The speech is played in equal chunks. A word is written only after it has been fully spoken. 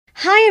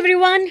Hi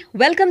everyone,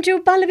 welcome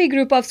to Pallavi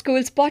Group of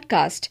Schools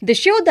podcast, the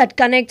show that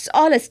connects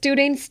all our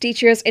students,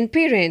 teachers, and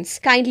parents.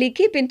 Kindly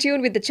keep in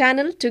tune with the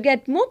channel to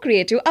get more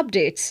creative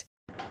updates.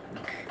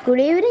 Good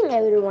evening,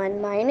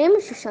 everyone. My name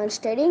is Sushant,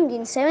 studying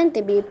in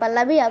 7th B,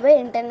 Pallavi Abe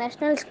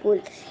International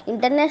School.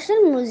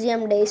 International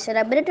Museum Day is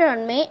celebrated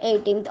on May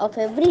 18th of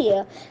every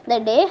year. The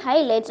day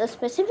highlights a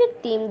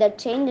specific theme that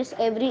changes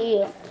every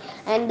year,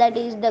 and that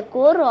is the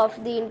core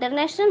of the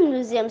International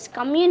Museum's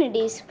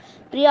community's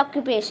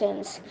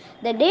preoccupations.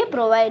 The day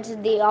provides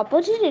the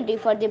opportunity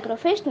for the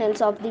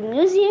professionals of the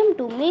museum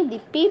to meet the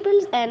people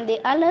and they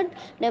alert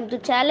them to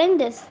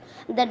challenges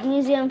that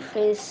museum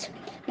face.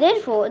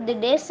 Therefore, the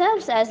day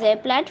serves as a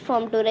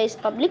platform to raise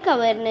public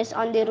awareness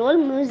on the role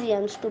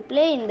museums to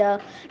play in the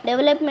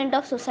development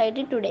of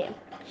society today.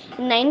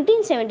 In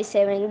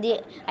 1977, the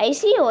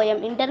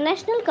ICOM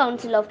International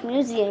Council of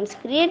Museums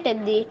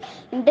created the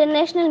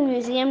International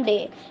Museum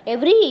Day.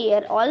 Every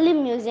year, all the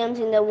museums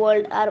in the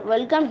world are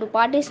welcome to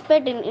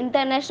participate in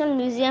International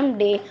Museum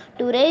Day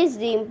to raise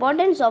the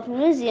importance of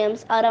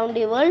museums around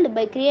the world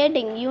by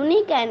creating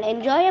unique and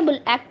enjoyable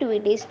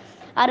activities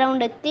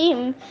around a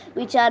theme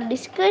which are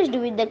discussed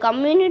with the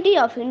community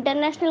of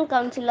International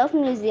Council of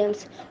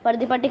Museums for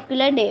the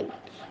particular day.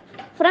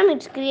 From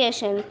its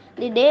creation,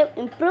 the day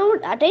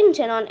improved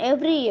attention on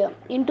every year.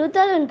 In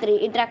 2003,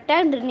 it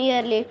attracted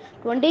nearly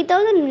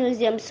 20,000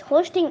 museums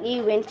hosting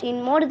events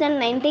in more than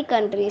 90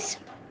 countries.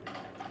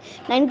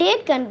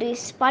 98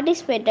 countries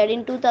participated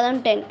in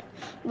 2010,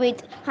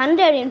 with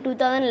 100 in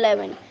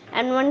 2011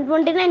 and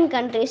 129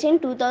 countries in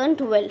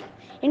 2012.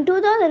 In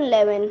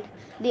 2011,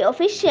 the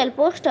official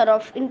poster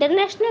of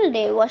International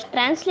Day was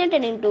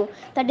translated into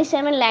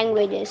 37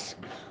 languages.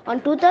 On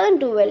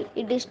 2012,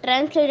 it is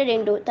translated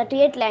into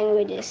 38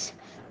 languages.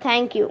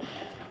 Thank you.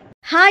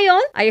 Hi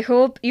all, I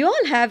hope you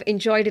all have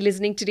enjoyed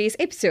listening to today's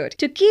episode.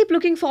 To keep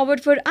looking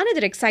forward for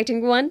another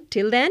exciting one,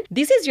 till then,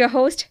 this is your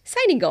host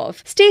signing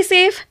off. Stay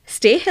safe,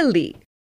 stay healthy.